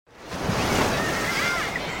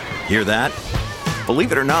Hear that?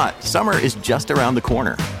 Believe it or not, summer is just around the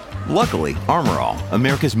corner. Luckily, Armor All,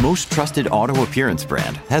 America's most trusted auto appearance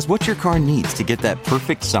brand, has what your car needs to get that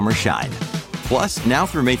perfect summer shine. Plus, now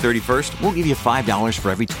through May 31st, we'll give you $5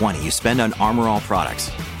 for every $20 you spend on Armor All products.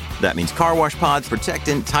 That means car wash pods,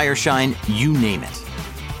 protectant, tire shine, you name it.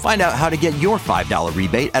 Find out how to get your $5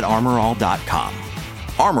 rebate at armorall.com.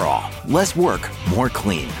 Armor All, less work, more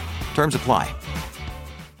clean. Terms apply.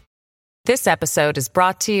 This episode is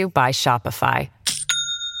brought to you by Shopify.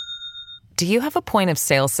 Do you have a point of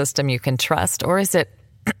sale system you can trust, or is it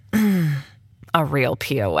a real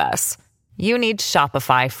POS? You need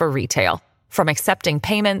Shopify for retail. From accepting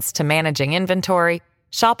payments to managing inventory,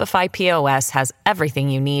 Shopify POS has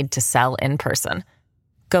everything you need to sell in person.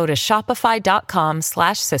 Go to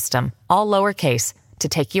shopify.com/system, all lowercase, to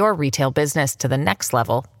take your retail business to the next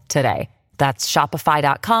level today. That's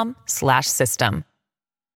shopify.com/system.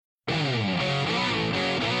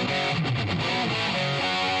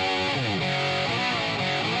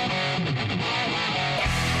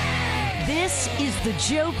 This is the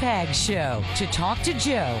Joe Pags Show. To talk to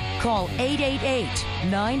Joe, call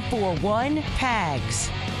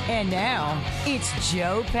 888-941-PAGS. And now, it's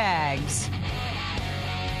Joe Pags.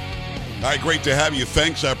 All right, great to have you.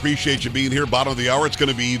 Thanks. I appreciate you being here. Bottom of the hour, it's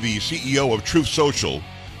going to be the CEO of Truth Social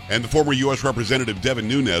and the former U.S. Representative Devin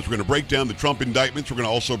Nunes. We're going to break down the Trump indictments. We're going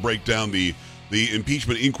to also break down the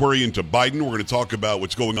impeachment inquiry into Biden. We're going to talk about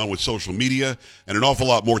what's going on with social media and an awful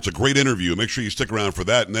lot more. It's a great interview. Make sure you stick around for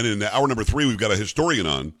that. And then in hour number 3, we've got a historian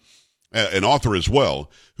on, an author as well,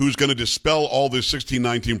 who's going to dispel all this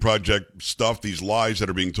 1619 Project stuff, these lies that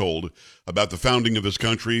are being told about the founding of this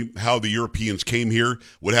country, how the Europeans came here,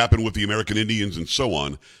 what happened with the American Indians, and so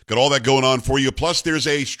on. Got all that going on for you. Plus, there's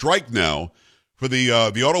a strike now for the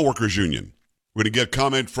Auto Workers Union. We're going to get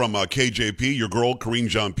comment from KJP, your girl, Karine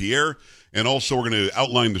Jean-Pierre. And also, we're going to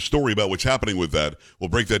outline the story about what's happening with that. We'll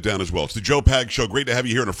break that down as well. It's the Joe Pags Show. Great to have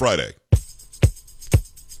you here on a Friday.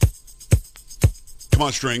 Come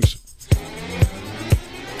on, strings.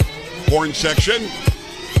 Porn section.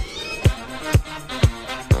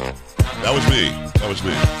 That was me. That was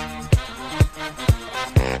me.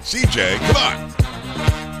 CJ, come on.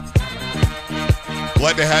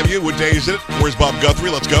 Glad to have you. What day is it? Where's Bob Guthrie?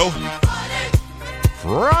 Let's go.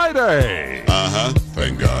 Friday.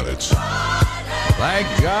 Thank God it's... Thank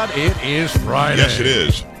God it is Friday. Yes, it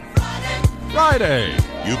is. Friday.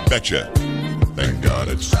 You betcha. Thank God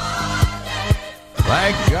it's...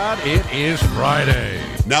 Thank God it is Friday.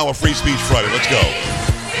 Now a Free Speech Friday. Let's go.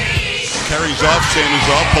 Carrie's off, Sam is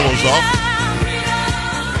off, Polo's off.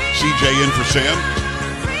 CJ in for Sam.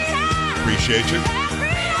 Appreciate you.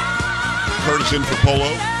 Curtis in for Polo.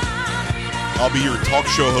 I'll be your talk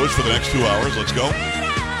show host for the next 2 hours. Let's go.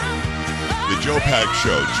 The Joe Pags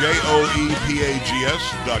Show,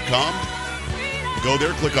 JoePags.com. Go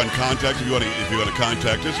there, click on contact if you want to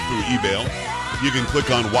contact us through email. You can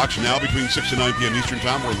click on Watch Now between 6 and 9 p.m. Eastern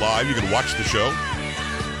Time. We're live. You can watch the show.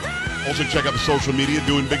 Also, check out the social media,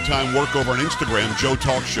 doing big-time work over on Instagram, Joe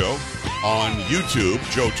Talk Show. On YouTube,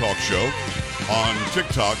 Joe Talk Show. On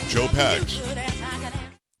TikTok, Joe Pags.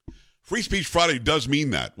 Free Speech Friday does mean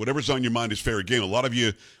that. Whatever's on your mind is fair game. A lot of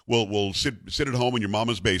you will sit at home in your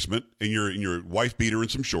mama's basement in your wife beater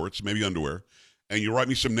and some shorts, maybe underwear, and you write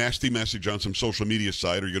me some nasty message on some social media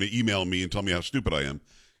site, or you're going to email me and tell me how stupid I am,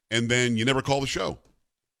 and then you never call the show.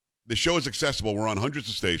 The show is accessible. We're on hundreds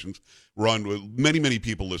of stations. We're on many, many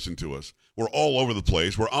people listen to us. We're all over the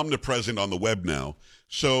place. We're omnipresent on the web now.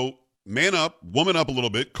 So man up, woman up a little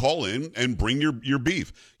bit, call in and bring your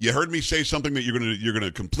beef. You heard me say something that you're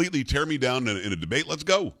gonna completely tear me down in a debate. Let's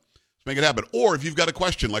go. Let's make it happen. Or if you've got a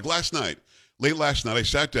question, like late last night, I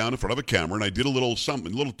sat down in front of a camera and I did a little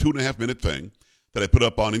 2.5 minute thing that I put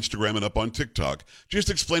up on Instagram and up on TikTok, just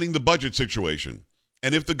explaining the budget situation.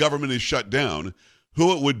 And if the government is shut down,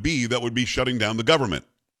 who it would be that would be shutting down the government.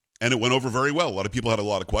 And it went over very well. A lot of people had a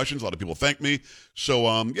lot of questions. A lot of people thanked me.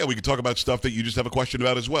 So, we could talk about stuff that you just have a question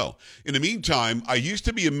about as well. In the meantime, I used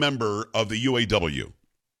to be a member of the UAW.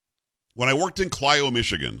 When I worked in Clio,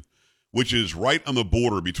 Michigan, which is right on the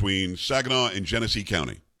border between Saginaw and Genesee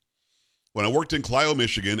County. When I worked in Clio,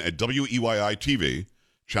 Michigan at WEYI-TV,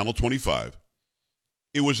 Channel 25,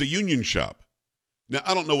 it was a union shop. Now,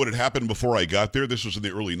 I don't know what had happened before I got there. This was in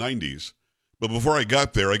the early 90s. But before I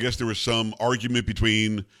got there, I guess there was some argument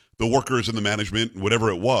between the workers and the management,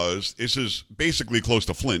 whatever it was. This is basically close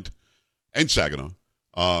to Flint and Saginaw,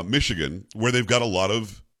 Michigan, where they've got a lot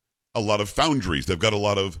of foundries. They've got a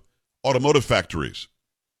lot of automotive factories.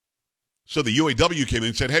 So the UAW came in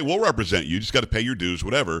and said, hey, we'll represent you. You just got to pay your dues,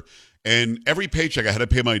 whatever. And every paycheck I had to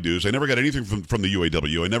pay my dues. I never got anything from the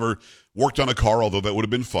UAW. I never worked on a car, although that would have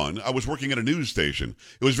been fun. I was working at a news station.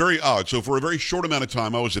 It was very odd. So for a very short amount of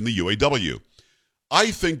time, I was in the UAW. I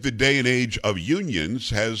think the day and age of unions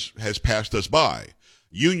has passed us by.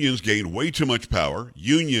 Unions gained way too much power.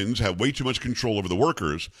 Unions have way too much control over the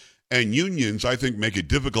workers. And unions, I think, make it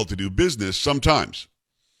difficult to do business sometimes.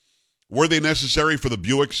 Were they necessary for the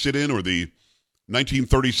Buick sit-in or the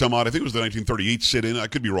 1930 some odd, I think it was the 1938 sit-in, I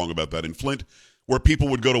could be wrong about that, in Flint, where people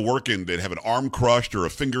would go to work and they'd have an arm crushed or a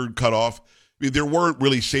finger cut off? I mean, there weren't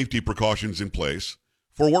really safety precautions in place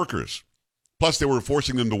for workers. Plus, they were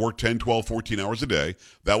forcing them to work 10, 12, 14 hours a day.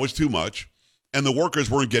 That was too much. And the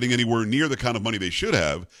workers weren't getting anywhere near the kind of money they should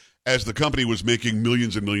have, as the company was making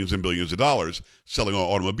millions and millions and billions of dollars selling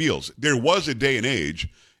automobiles. There was a day and age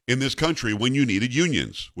in this country when you needed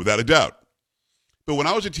unions, without a doubt. But when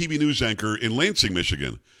I was a TV news anchor in Lansing,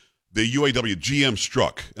 Michigan, the UAW GM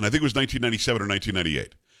struck, and I think it was 1997 or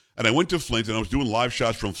 1998. And I went to Flint, and I was doing live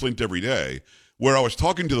shots from Flint every day, where I was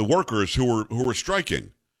talking to the workers who were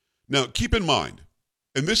striking. Now, keep in mind,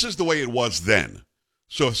 and this is the way it was then.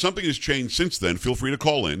 So if something has changed since then, feel free to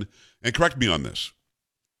call in and correct me on this.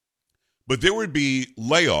 But there would be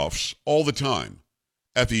layoffs all the time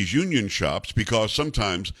at these union shops because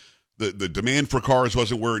sometimes the demand for cars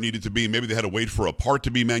wasn't where it needed to be. Maybe they had to wait for a part to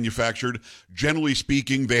be manufactured. Generally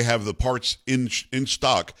speaking, they have the parts in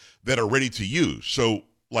stock that are ready to use. So,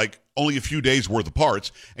 like, only a few days worth of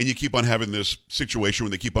parts, and you keep on having this situation where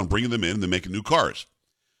they keep on bringing them in and they're making new cars.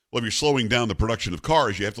 Well, if you're slowing down the production of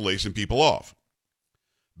cars, you have to lay some people off.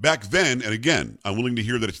 Back then, and again, I'm willing to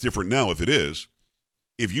hear that it's different now if it is,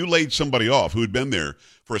 if you laid somebody off who had been there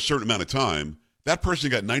for a certain amount of time, that person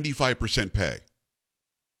got 95% pay.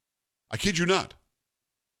 I kid you not.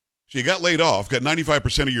 So you got laid off, got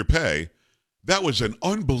 95% of your pay. That was an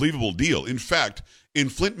unbelievable deal. In fact, in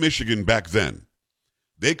Flint, Michigan back then,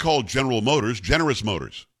 they called General Motors Generous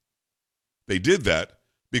Motors. They did that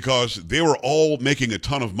because they were all making a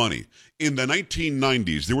ton of money. In the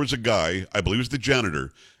 1990s, there was a guy, I believe it was the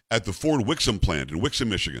janitor, at the Ford Wixom plant in Wixom,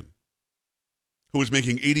 Michigan, who was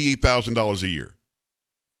making $88,000 a year.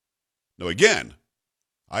 Now, again,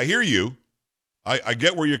 I hear you. I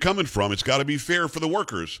get where you're coming from. It's got to be fair for the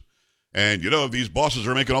workers. And, if these bosses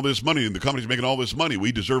are making all this money and the company's making all this money,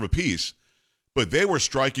 we deserve a piece. But they were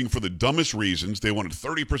striking for the dumbest reasons. They wanted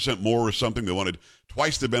 30% more or something. They wanted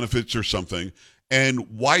twice the benefits or something.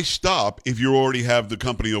 And why stop if you already have the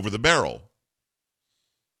company over the barrel?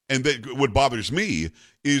 And what bothers me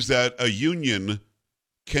is that a union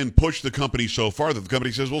can push the company so far that the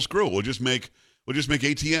company says, well, screw it. We'll just make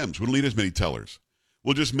ATMs. We don't need as many tellers.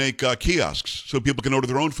 We'll just make kiosks so people can order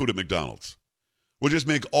their own food at McDonald's. We'll just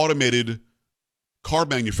make automated car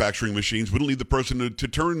manufacturing machines. We don't need the person to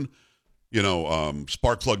turn,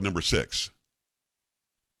 spark plug number 6.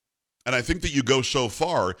 And I think that you go so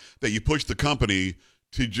far that you push the company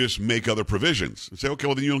to just make other provisions and say, okay,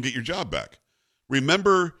 well, then you don't get your job back.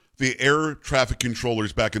 Remember the air traffic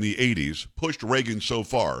controllers back in the 80s pushed Reagan so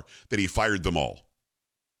far that he fired them all.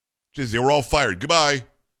 They were all fired. Goodbye.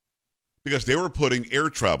 Because they were putting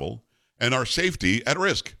air travel and our safety at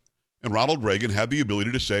risk. And Ronald Reagan had the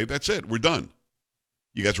ability to say, that's it, we're done.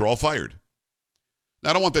 You guys are all fired.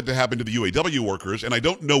 Now, I don't want that to happen to the UAW workers, and I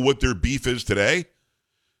don't know what their beef is today,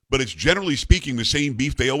 but it's generally speaking the same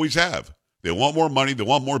beef they always have. They want more money, they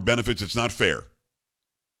want more benefits, it's not fair.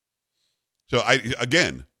 So, I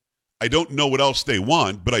don't know what else they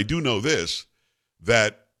want, but I do know this,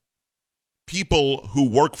 that people who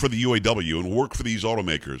work for the UAW and work for these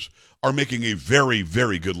automakers are making a very,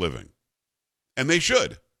 very good living. And they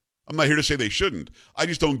should. I'm not here to say they shouldn't. I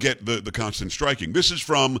just don't get the constant striking. This is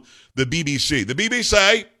from the BBC. The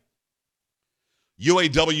BBC,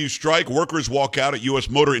 UAW strike, workers walk out at U.S.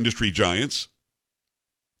 motor industry giants.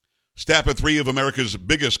 Staff at 3 of America's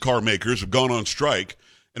biggest car makers have gone on strike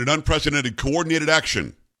in an unprecedented coordinated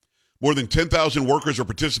action. More than 10,000 workers are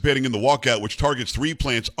participating in the walkout, which targets 3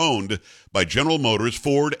 plants owned by General Motors,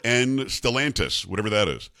 Ford, and Stellantis, whatever that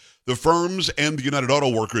is. The firms and the United Auto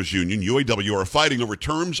Workers Union, UAW, are fighting over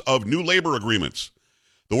terms of new labor agreements.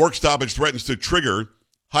 The work stoppage threatens to trigger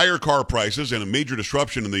higher car prices and a major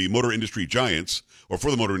disruption in the motor industry giants, or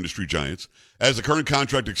for the motor industry giants. As the current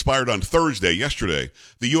contract expired on Thursday, yesterday,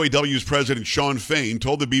 the UAW's president, Sean Fain,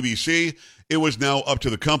 told the BBC it was now up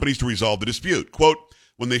to the companies to resolve the dispute. Quote,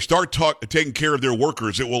 when they start taking care of their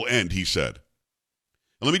workers, it will end, he said.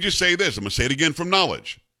 And let me just say this. I'm going to say it again from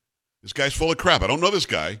knowledge. This guy's full of crap. I don't know this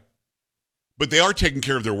guy. But they are taking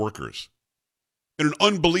care of their workers in an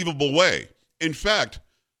unbelievable way. In fact,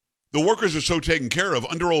 the workers are so taken care of.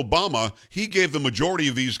 Under Obama, he gave the majority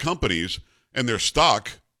of these companies and their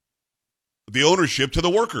stock the ownership to the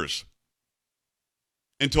workers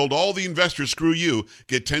and told all the investors, screw you,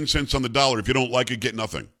 get 10 cents on the dollar. If you don't like it, get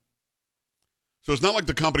nothing. So it's not like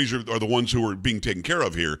the companies are the ones who are being taken care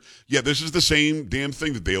of here. Yeah, this is the same damn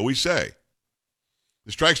thing that they always say.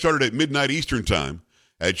 The strike started at midnight Eastern time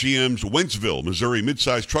at GM's Wentzville, Missouri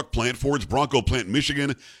midsize truck plant, Ford's Bronco plant in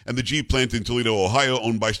Michigan, and the Jeep plant in Toledo, Ohio,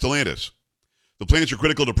 owned by Stellantis. The plants are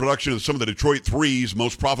critical to production of some of the Detroit Three's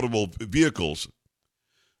most profitable vehicles.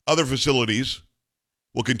 Other facilities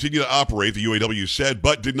will continue to operate, the UAW said,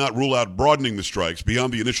 but did not rule out broadening the strikes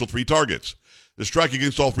beyond the initial 3 targets. The strike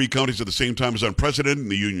against all 3 counties at the same time is unprecedented in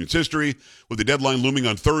the union's history. With the deadline looming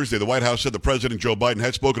on Thursday, the White House said the President, Joe Biden,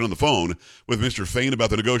 had spoken on the phone with Mr. Fain about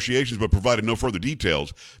the negotiations but provided no further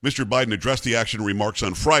details. Mr. Biden addressed the action in remarks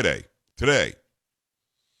on Friday, today.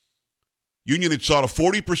 Union had sought a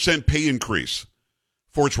 40% pay increase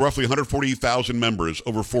for its roughly 140,000 members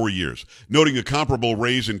over 4 years, noting a comparable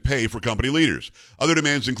raise in pay for company leaders. Other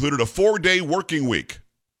demands included a 4-day working week.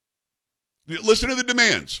 Listen to the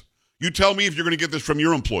demands. You tell me if you're going to get this from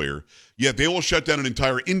your employer, yet they will shut down an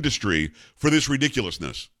entire industry for this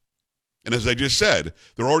ridiculousness. And as I just said,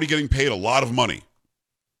 they're already getting paid a lot of money.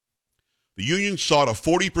 The union sought a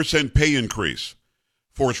 40% pay increase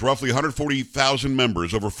for its roughly 140,000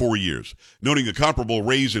 members over 4 years, noting a comparable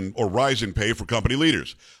rise in pay for company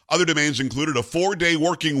leaders. Other demands included a 4-day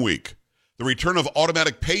working week, the return of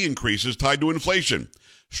automatic pay increases tied to inflation,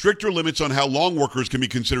 stricter limits on how long workers can be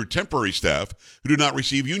considered temporary staff who do not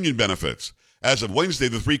receive union benefits. As of Wednesday,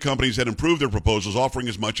 the 3 companies had improved their proposals, offering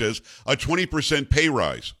as much as a 20% pay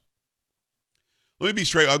rise. Let me be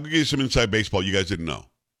straight. I'll give you some inside baseball you guys didn't know.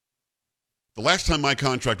 The last time my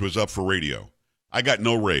contract was up for radio, I got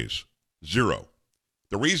no raise. 0.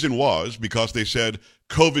 The reason was because they said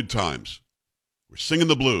COVID times. We're singing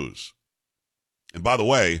the blues. And by the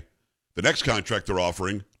way, the next contract they're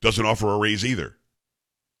offering doesn't offer a raise either.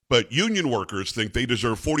 But union workers think they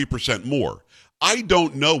deserve 40% more. I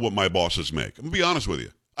don't know what my bosses make. I'm going to be honest with you.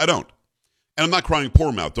 I don't. And I'm not crying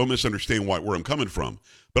poor mouth. Don't misunderstand where I'm coming from.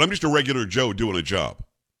 But I'm just a regular Joe doing a job.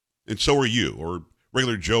 And so are you, or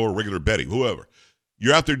regular Joe or regular Betty, whoever.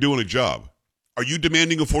 You're out there doing a job. Are you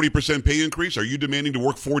demanding a 40% pay increase? Are you demanding to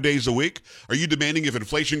work 4 days a week? Are you demanding if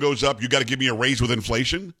inflation goes up, you got to give me a raise with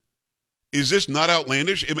inflation? Is this not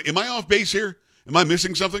outlandish? Am I off base here? Am I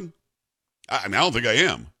missing something? I don't think I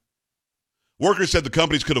am. Workers said the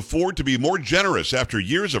companies could afford to be more generous after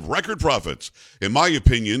years of record profits. In my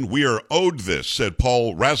opinion, we are owed this, said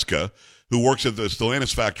Paul Raska, who works at the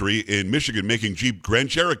Stellantis factory in Michigan making Jeep Grand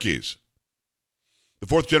Cherokees. The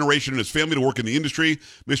 4th generation in his family to work in the industry,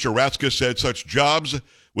 Mr. Raska said such jobs,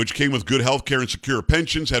 which came with good health care and secure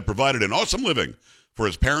pensions, had provided an awesome living for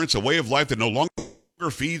his parents, a way of life that no longer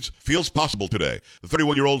feels possible today. The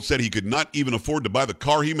 31-year-old said he could not even afford to buy the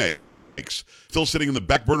car he makes. Still sitting in the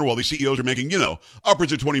back burner while these CEOs are making,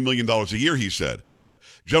 upwards of $20 million a year, he said.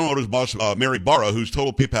 General Motors boss Mary Barra, whose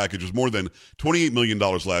total pay package was more than $28 million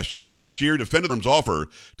last year, defended the firm's offer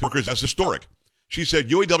to workers as historic. She said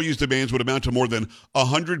UAW's demands would amount to more than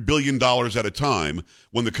 $100 billion at a time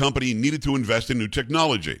when the company needed to invest in new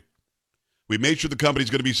technology. We made sure the company's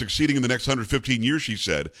going to be succeeding in the next 115 years, she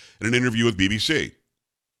said in an interview with BBC,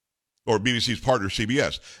 or BBC's partner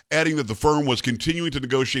CBS, adding that the firm was continuing to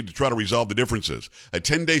negotiate to try to resolve the differences. A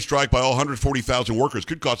 10-day strike by all 140,000 workers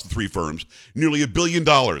could cost the 3 firms nearly $1 billion,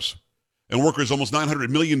 and workers almost $900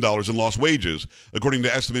 million in lost wages, according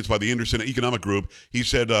to estimates by the Anderson Economic Group. He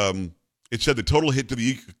said it said the total hit to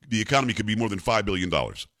the economy could be more than $5 billion.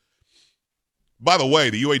 By the way,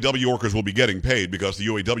 the UAW workers will be getting paid because the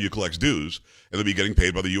UAW collects dues, and they'll be getting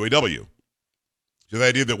paid by the UAW. So the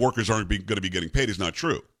idea that workers aren't going to be getting paid is not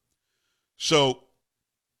true. So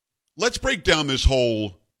let's break down this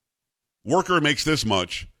whole worker makes this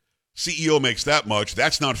much, CEO makes that much,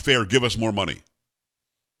 that's not fair, give us more money.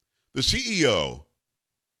 The CEO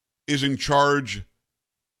is in charge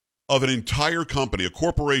of an entire company, a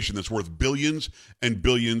corporation that's worth billions and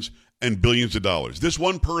billions and billions of dollars. This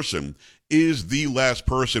one person is the last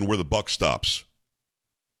person where the buck stops.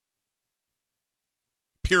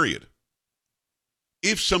 Period.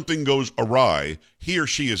 If something goes awry, he or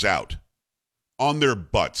she is out on their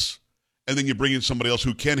butts, and then you bring in somebody else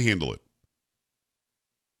who can handle it.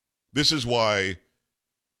 This is why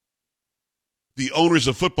the owners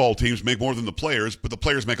of football teams make more than the players, but the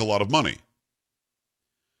players make a lot of money.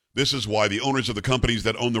 This is why the owners of the companies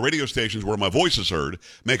that own the radio stations where my voice is heard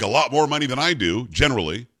make a lot more money than I do,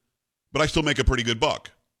 generally, but I still make a pretty good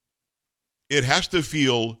buck. It has to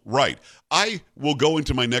feel right. I will go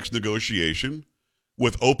into my next negotiation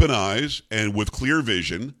with open eyes and with clear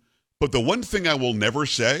vision, but the one thing I will never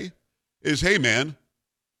say is, hey, man,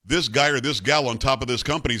 this guy or this gal on top of this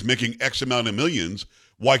company is making X amount of millions.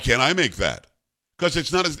 Why can't I make that? Because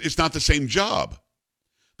it's not the same job.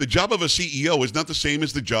 The job of a CEO is not the same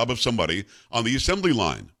as the job of somebody on the assembly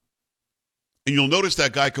line. And you'll notice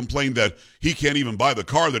that guy complained that he can't even buy the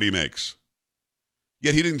car that he makes.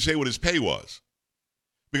 Yet he didn't say what his pay was.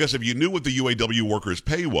 Because if you knew what the UAW workers'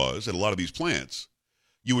 pay was at a lot of these plants,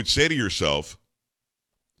 you would say to yourself,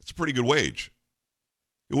 it's a pretty good wage.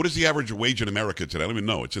 What is the average wage in America today? I don't even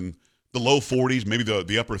know. It's in the low 40s, maybe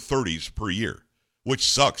the upper 30s per year, which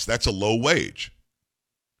sucks. That's a low wage.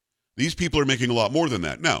 These people are making a lot more than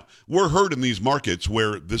that. Now, we're heard in these markets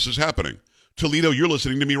where this is happening. Toledo, you're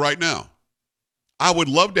listening to me right now. I would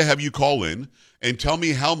love to have you call in and tell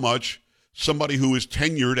me how much somebody who is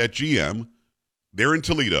tenured at GM, they're in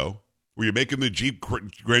Toledo, where you're making the Jeep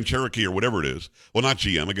Grand Cherokee or whatever it is. Well, not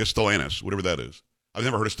GM, I guess Stellantis, whatever that is. I've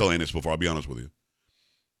never heard of Stellantis before, I'll be honest with you.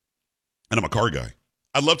 And I'm a car guy.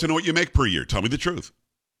 I'd love to know what you make per year. Tell me the truth.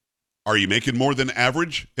 Are you making more than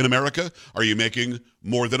average in America? Are you making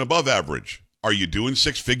more than above average? Are you doing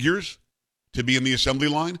six figures to be in the assembly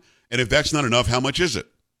line? And if that's not enough, how much is it?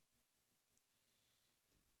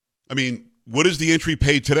 I mean, what is the entry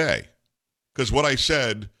pay today? Because what I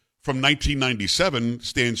said from 1997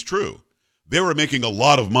 stands true. They were making a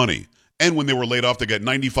lot of money. And when they were laid off, they got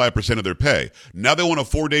 95% of their pay. Now they want a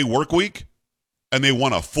 4-day work week and they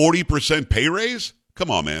want a 40% pay raise? Come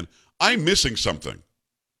on, man. I'm missing something.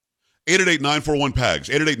 888-941-PAGS,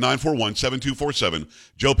 888-941-7247,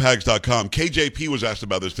 joepags.com. KJP was asked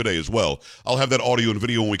about this today as well. I'll have that audio and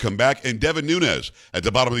video when we come back. And Devin Nunes at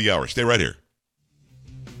the bottom of the hour. Stay right here.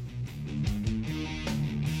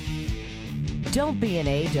 Don't be an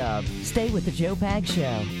A-dub. Stay with the Joe Pags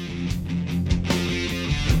Show.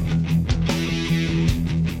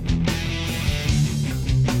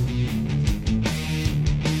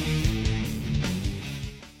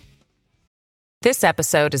 This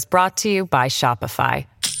episode is brought to you by Shopify.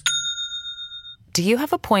 Do you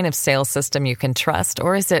have a point of sale system you can trust,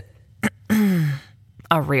 or is it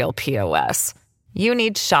a real POS? You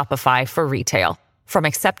need Shopify for retail. From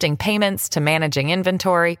accepting payments to managing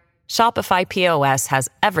inventory, Shopify POS has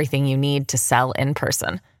everything you need to sell in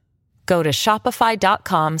person. Go to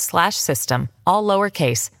shopify.com/system, all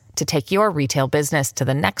lowercase, to take your retail business to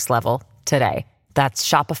the next level today. That's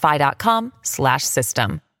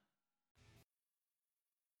shopify.com/system.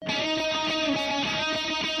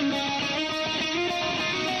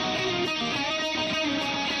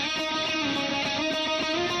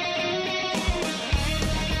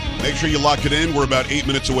 Make sure you lock it in. We're about 8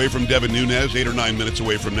 minutes away from Devin Nunes, 8 or 9 minutes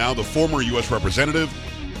away from now, the former U.S. representative.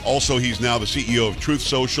 Also, he's now the CEO of Truth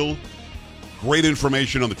Social. Great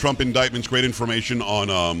information on the Trump indictments, great information on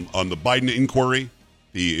the Biden inquiry,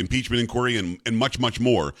 the impeachment inquiry, and much, much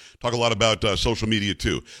more. Talk a lot about social media,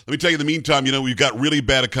 too. Let me tell you, in the meantime, we've got really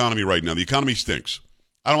bad economy right now. The economy stinks.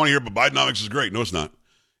 I don't want to hear, but Bidenomics is great. No, it's not.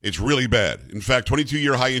 It's really bad. In fact,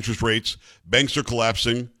 22-year high interest rates, banks are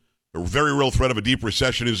collapsing. A very real threat of a deep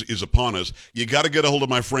recession is upon us. You got to get a hold of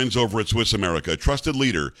my friends over at Swiss America, a trusted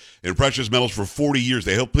leader in precious metals for 40 years.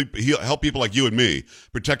 They help people like you and me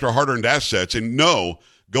protect our hard-earned assets and know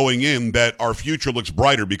going in that our future looks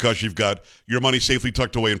brighter because you've got your money safely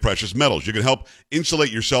tucked away in precious metals. You can help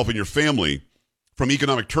insulate yourself and your family from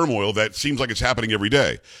economic turmoil that seems like it's happening every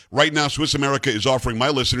day. Right now, Swiss America is offering my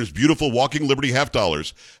listeners beautiful Walking Liberty half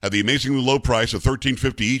dollars at the amazingly low price of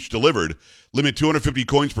 $13.50 each delivered. Limit 250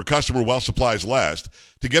 coins per customer while supplies last.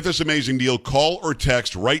 To get this amazing deal, call or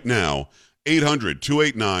text right now,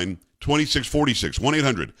 800-289-2646,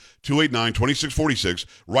 1-800-289-2646.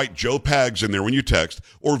 Write Joe Pags in there when you text,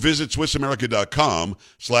 or visit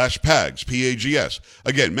SwissAmerica.com/Pags, P-A-G-S.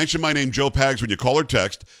 Again, mention my name, Joe Pags, when you call or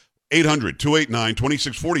text,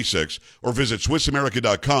 800-289-2646, or visit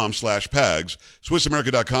SwissAmerica.com/Pags,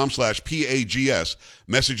 SwissAmerica.com/PAGS.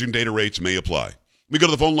 Message and data rates may apply. We go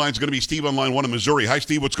to the phone line. It's going to be Steve on line 1 in Missouri. Hi,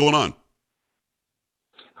 Steve. What's going on?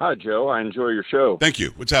 Hi, Joe. I enjoy your show. Thank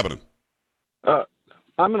you. What's happening? I'm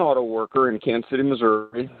an auto worker in Kansas City,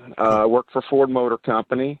 Missouri. I work for Ford Motor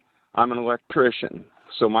Company. I'm an electrician.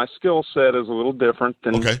 So my skill set is a little different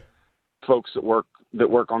than folks that work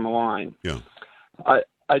on the line. Yeah.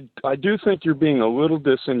 I do think you're being a little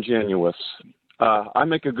disingenuous. I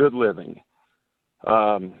make a good living.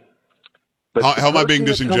 But how am I being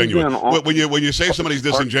disingenuous? When you say somebody's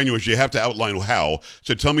disingenuous, you have to outline how.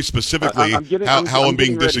 So tell me specifically how I'm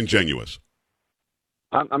being disingenuous.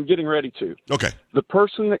 I'm getting ready to. Okay. The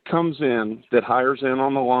person that comes in, that hires in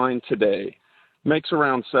on the line today, makes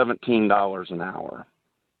around $17 an hour.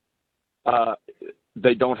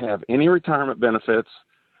 They don't have any retirement benefits.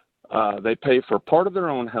 They pay for part of their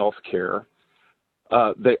own health care.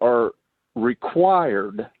 They are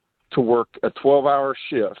required to work a 12-hour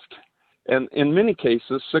shift, and in many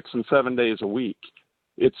cases, 6 and 7 days a week.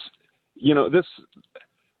 It's, this.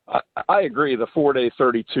 I agree. The 4-day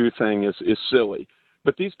 32 thing is silly,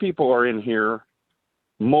 but these people are in here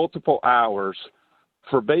multiple hours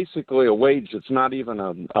for basically a wage that's not even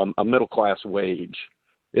a middle class wage.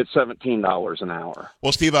 It's $17 an hour.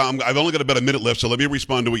 Well, Steve, I've only got about a minute left, so let me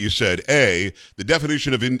respond to what you said. A, the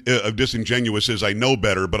definition of disingenuous is I know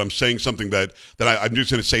better, but I'm saying something that I'm just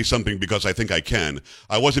going to say something because I think I can.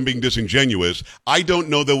 I wasn't being disingenuous. I don't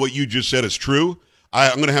know that what you just said is true.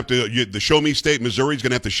 I'm going to have to, the Show Me State, Missouri is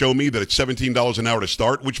going to have to show me that it's $17 an hour to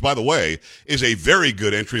start, which, by the way, is a very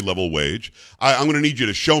good entry-level wage. I'm going to need you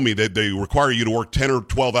to show me that they require you to work 10 or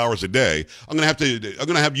 12 hours a day. I'm going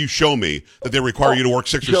to have you show me that they require you to work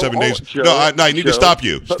 6 or 7 days. Joe, I need to stop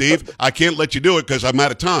you, Steve. I can't let you do it because I'm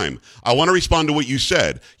out of time. I want to respond to what you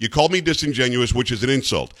said. You called me disingenuous, which is an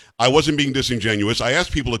insult. I wasn't being disingenuous. I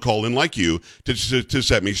asked people to call in like you to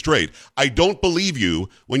set me straight. I don't believe you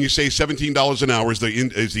when you say $17 an hour is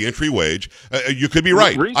the entry wage. You could be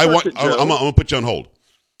right. I'm going to put you on hold.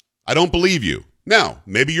 I don't believe you. Now,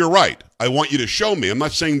 maybe you're right. I want you to show me. I'm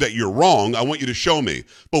not saying that you're wrong. I want you to show me.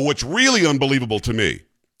 But what's really unbelievable to me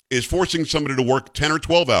is forcing somebody to work 10 or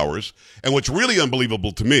 12 hours. And what's really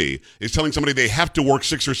unbelievable to me is telling somebody they have to work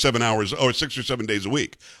 6 or 7 hours or 6 or 7 days a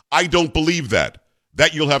week. I don't believe that.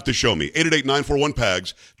 That you'll have to show me.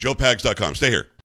 888-941-PAGS, joepags.com. Stay here.